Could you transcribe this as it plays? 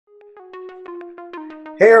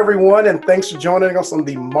Hey everyone, and thanks for joining us on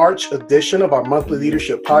the March edition of our monthly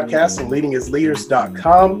leadership podcast on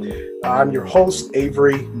leadingasleaders.com. I'm your host,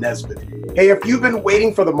 Avery Nesbitt. Hey, if you've been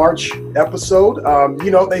waiting for the March episode,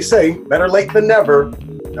 they say better late than never.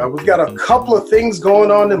 We've got a couple of things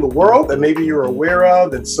going on in the world that maybe you're aware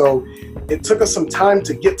of, and so it took us some time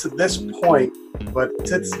to get to this point, but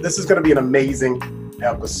this is going to be an amazing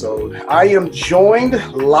episode. I am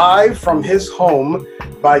joined live from his home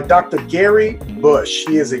by Dr. Gary Bush.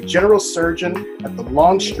 He is a general surgeon at the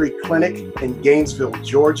Longstreet Clinic in Gainesville,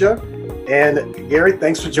 Georgia. And Gary,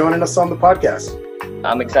 thanks for joining us on the podcast.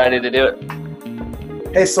 I'm excited to do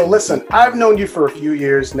it. Hey, so listen, I've known you for a few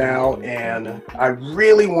years now, and I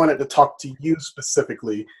really wanted to talk to you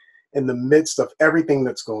specifically in the midst of everything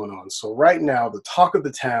that's going on. So right now, the talk of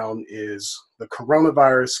the town is the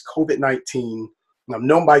coronavirus, COVID-19,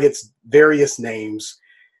 known by its various names.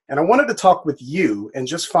 And I wanted to talk with you and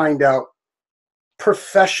just find out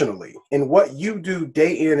professionally in what you do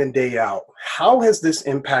day in and day out, how has this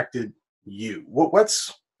impacted you?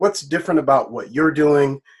 What's different about what you're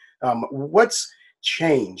doing? What's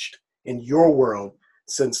changed in your world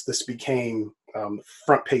since this became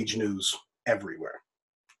front page news everywhere?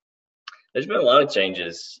 There's been a lot of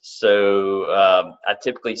changes. So I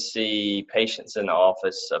typically see patients in the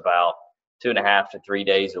office about 2.5 to 3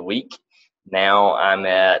 days a week. Now I'm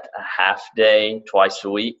at a half day twice a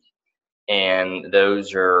week, and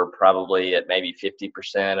those are probably at maybe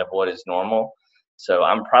 50% of what is normal. So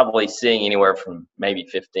I'm probably seeing anywhere from maybe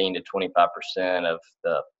 15 to 25% of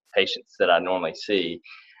the patients that I normally see.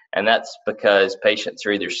 And that's because patients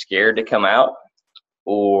are either scared to come out,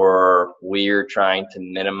 or we're trying to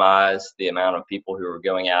minimize the amount of people who are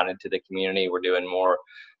going out into the community. We're doing more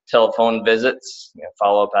telephone visits,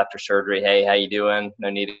 follow up after surgery. Hey, how you doing? No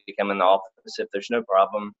need to come in the office if there's no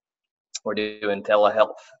problem. We're doing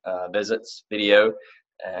telehealth visits, video,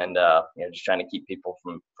 and just trying to keep people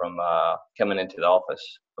from coming into the office.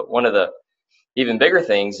 But one of the even bigger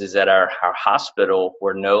things is that our hospital,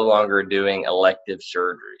 we're no longer doing elective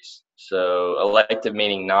surgeries. So elective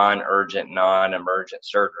meaning non-urgent, non-emergent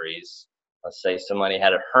surgeries. Let's say somebody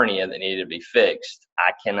had a hernia that needed to be fixed.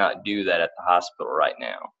 I cannot do that at the hospital right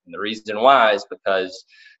now. And the reason why is because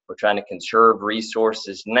we're trying to conserve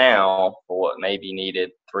resources now for what may be needed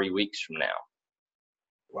 3 weeks from now.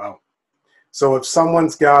 Wow. So if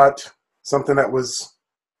someone's got something that was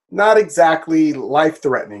not exactly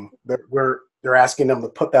life-threatening, they're asking them to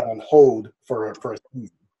put that on hold for a season.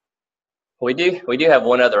 We do have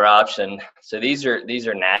one other option. So these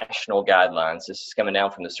are national guidelines. This is coming down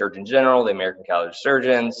from the Surgeon General, the American College of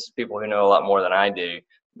Surgeons, people who know a lot more than I do,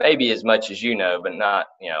 maybe as much as you know, but not,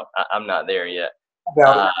 I'm not there yet.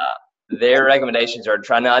 Their recommendations are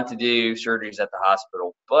try not to do surgeries at the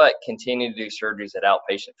hospital, but continue to do surgeries at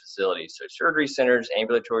outpatient facilities. So surgery centers,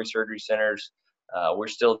 ambulatory surgery centers, we're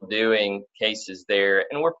still doing cases there,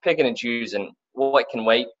 and we're picking and choosing what can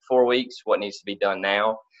wait 4 weeks, what needs to be done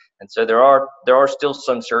now. And so there are still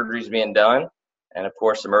some surgeries being done, and of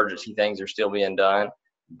course emergency things are still being done,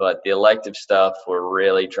 but the elective stuff we're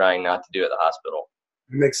really trying not to do at the hospital.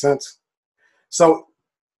 Makes sense. So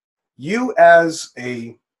you as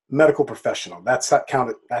a medical professional, that's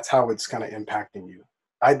how it's kind of impacting you.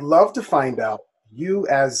 I'd love to find out you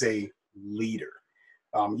as a leader.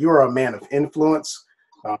 You are a man of influence.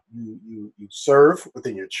 You serve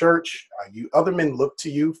within your church. Other men look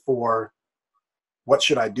to you for what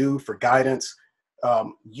should I do, for guidance.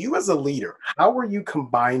 You as a leader, how are you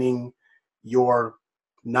combining your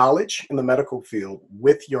knowledge in the medical field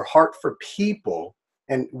with your heart for people?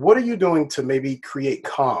 And what are you doing to maybe create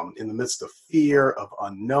calm in the midst of fear, of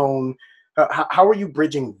unknown? How are you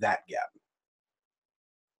bridging that gap?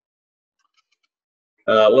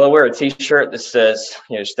 Well, I wear a T-shirt that says,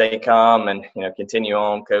 stay calm and, continue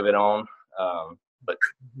on, COVID on. But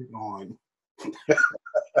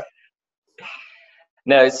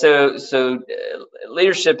no, so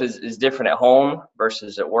leadership is different at home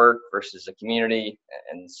versus at work versus a community.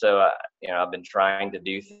 And so, I've been trying to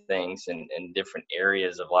do things in different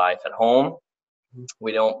areas of life. At home,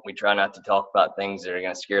 we try not to talk about things that are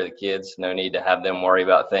going to scare the kids. No need to have them worry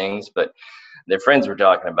about things, but their friends were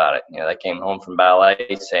talking about it. They came home from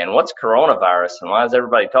ballet saying, "What's coronavirus and why is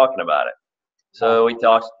everybody talking about it?" So we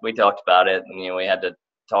talked about it, and we had to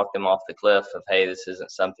talk them off the cliff of, hey, this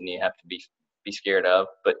isn't something you have to be scared of.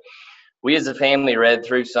 But we as a family read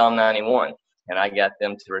through Psalm 91, and I got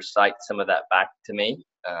them to recite some of that back to me.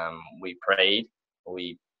 We prayed.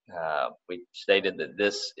 We stated that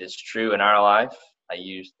this is true in our life.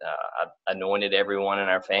 I anointed everyone in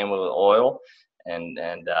our family with oil, and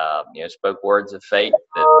spoke words of faith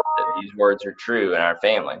that these words are true in our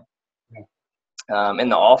family. In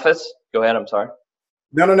the office, go ahead. I'm sorry.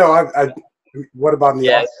 No. What about in the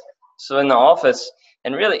Yes. office? So in the office,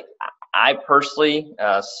 and really, I personally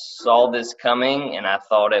saw this coming, and I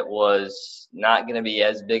thought it was not going to be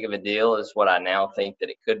as big of a deal as what I now think that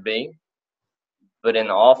it could be. But in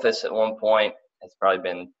the office at one point, it's probably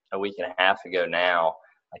been a week and a half ago now,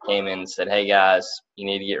 I came in and said, hey guys, you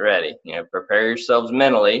need to get ready. Prepare yourselves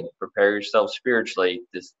mentally, prepare yourselves spiritually.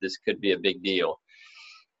 This could be a big deal.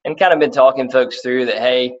 And kind of been talking folks through that,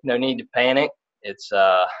 hey, no need to panic. It's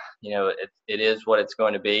it is what it's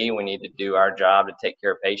going to be. We need to do our job to take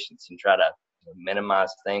care of patients and try to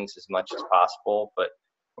minimize things as much as possible. But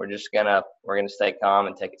we're gonna stay calm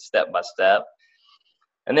and take it step by step.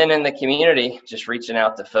 And then in the community, just reaching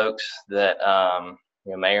out to folks that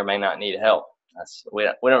may or may not need help. We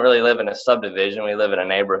don't really live in a subdivision. We live in a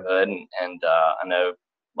neighborhood, and I know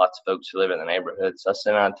lots of folks who live in the neighborhood. So I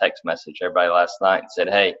sent out a text message to everybody last night and said,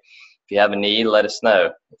 hey, if you have a need, let us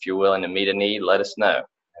know. If you're willing to meet a need, let us know.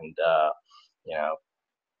 And,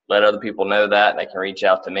 let other people know that. They can reach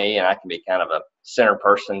out to me, and I can be kind of a center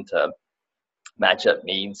person to match up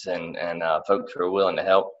needs and folks who are willing to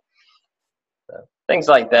help. So things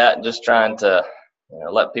like that, just trying to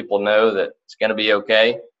let people know that it's going to be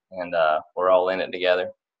okay, and we're all in it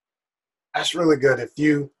together. That's really good. If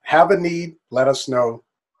you have a need, let us know.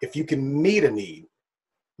 If you can meet a need,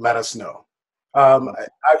 let us know.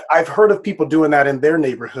 I've heard of people doing that in their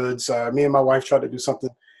neighborhoods. Me and my wife tried to do something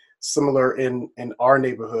similar in our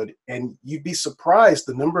neighborhood, and you'd be surprised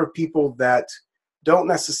the number of people that don't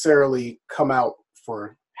necessarily come out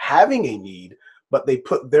for having a need, but they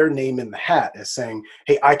put their name in the hat as saying,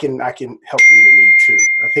 hey, I can help meet a need too.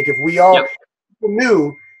 I think if we all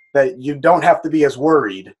knew that you don't have to be as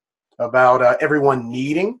worried about everyone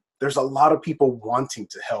needing, there's a lot of people wanting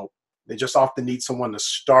to help. They just often need someone to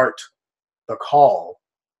start the call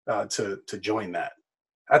to join that.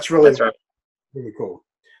 That's right. Really cool.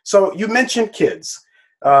 So you mentioned kids.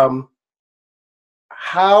 How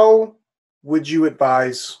would you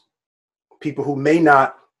advise people who may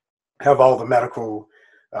not have all the medical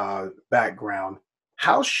background?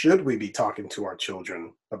 How should we be talking to our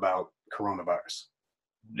children about coronavirus?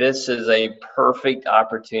 This is a perfect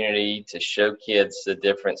opportunity to show kids the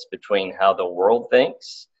difference between how the world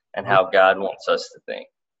thinks and how God wants us to think.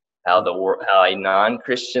 How a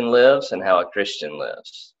non-Christian lives and how a Christian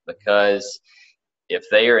lives. Because if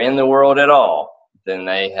they are in the world at all, then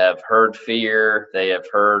they have heard fear, they have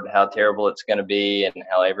heard how terrible it's going to be and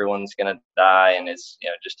how everyone's going to die, and it's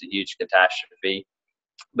just a huge catastrophe.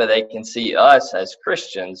 But they can see us as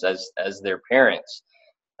Christians, as their parents,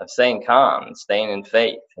 of staying calm and staying in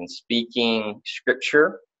faith and speaking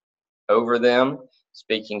scripture over them,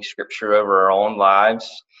 speaking scripture over our own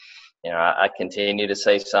lives. I continue to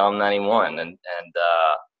say Psalm 91 and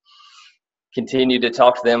continue to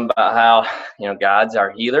talk to them about how, God's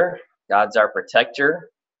our healer, God's our protector.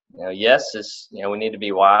 Yes, we need to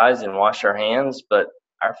be wise and wash our hands, but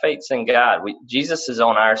our faith's in God. Jesus is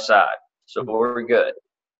on our side, so we're good.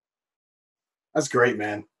 That's great,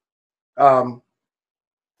 man.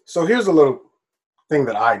 So here's a little thing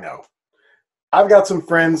that I know. I've got some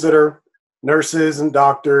friends that are nurses and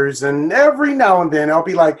doctors, and every now and then I'll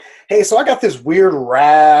be like, hey, so I got this weird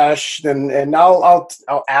rash, and I'll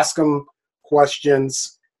ask them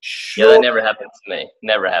questions. Sure. Yeah, that never happens to me.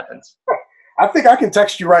 Never happens. I think I can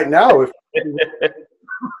text you right now.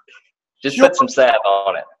 Just put some salve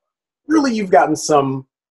on it. Really, you've gotten some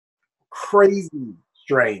crazy,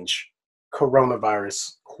 strange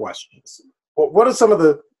coronavirus questions. What are some of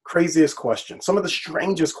the craziest questions, some of the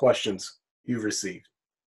strangest questions you've received?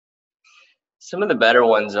 Some of the better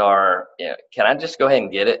ones are, can I just go ahead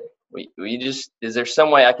and get it? Is there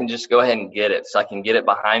some way I can just go ahead and get it so I can get it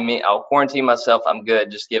behind me? I'll quarantine myself. I'm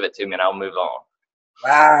good. Just give it to me and I'll move on.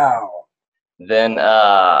 Wow. Then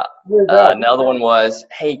another one was,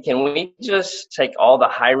 hey, can we just take all the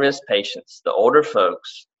high-risk patients, the older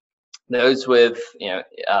folks, those with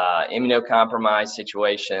immunocompromised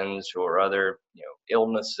situations or other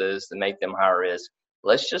illnesses that make them high risk,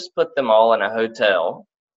 let's just put them all in a hotel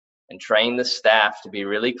and train the staff to be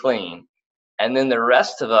really clean. And then the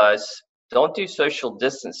rest of us don't do social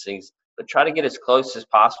distancing, but try to get as close as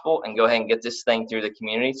possible and go ahead and get this thing through the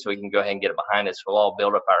community so we can go ahead and get it behind us. We'll all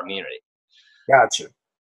build up our immunity. Gotcha.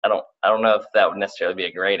 I don't know if that would necessarily be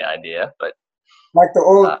a great idea, but like the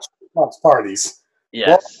old parties.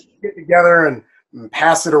 Yes. Get together and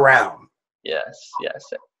pass it around. Yes.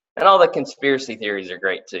 And all the conspiracy theories are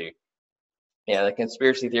great too. The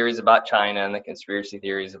conspiracy theories about China and the conspiracy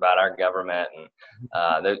theories about our government,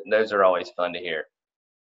 and those are always fun to hear.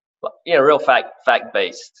 But, real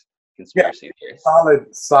fact-based conspiracy theories.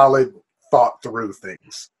 Solid thought through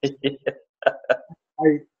things.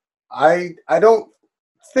 I don't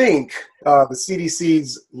think the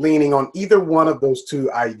CDC's leaning on either one of those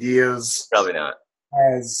two ideas. Probably not.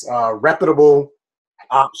 As reputable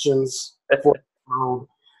options for the world.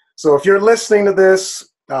 So if you're listening to this,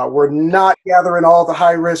 we're not gathering all the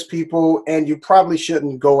high-risk people, and you probably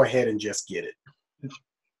shouldn't go ahead and just get it.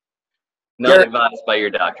 Not Gary, advised by your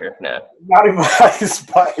doctor, no. Not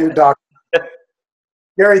advised by your doctor.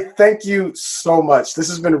 Gary, thank you so much. This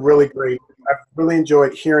has been really great. I've really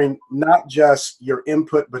enjoyed hearing not just your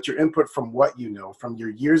input, but your input from what you know, from your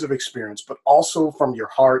years of experience, but also from your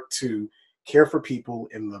heart to care for people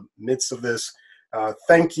in the midst of this.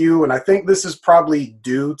 Thank you. And I think this is probably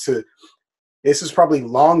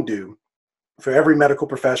long due for every medical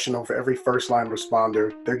professional, for every first-line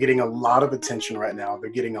responder. They're getting a lot of attention right now. They're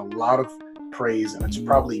getting a lot of praise, and it's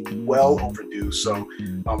probably well overdue. So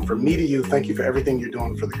from me to you, thank you for everything you're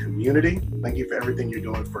doing for the community. Thank you for everything you're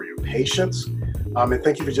doing for your patients. And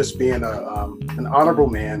thank you for just being an honorable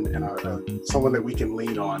man and someone that we can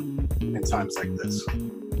lean on in times like this.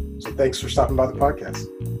 So thanks for stopping by the podcast.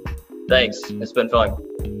 Thanks. It's been fun.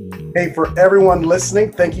 Hey, for everyone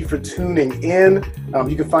listening, thank you for tuning in.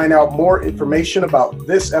 You can find out more information about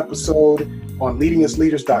this episode on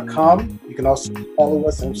leadingasleaders.com. You can also follow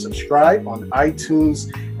us and subscribe on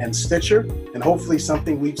iTunes and Stitcher. And hopefully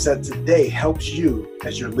something we've said today helps you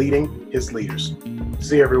as you're leading his leaders.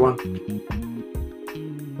 See you, everyone.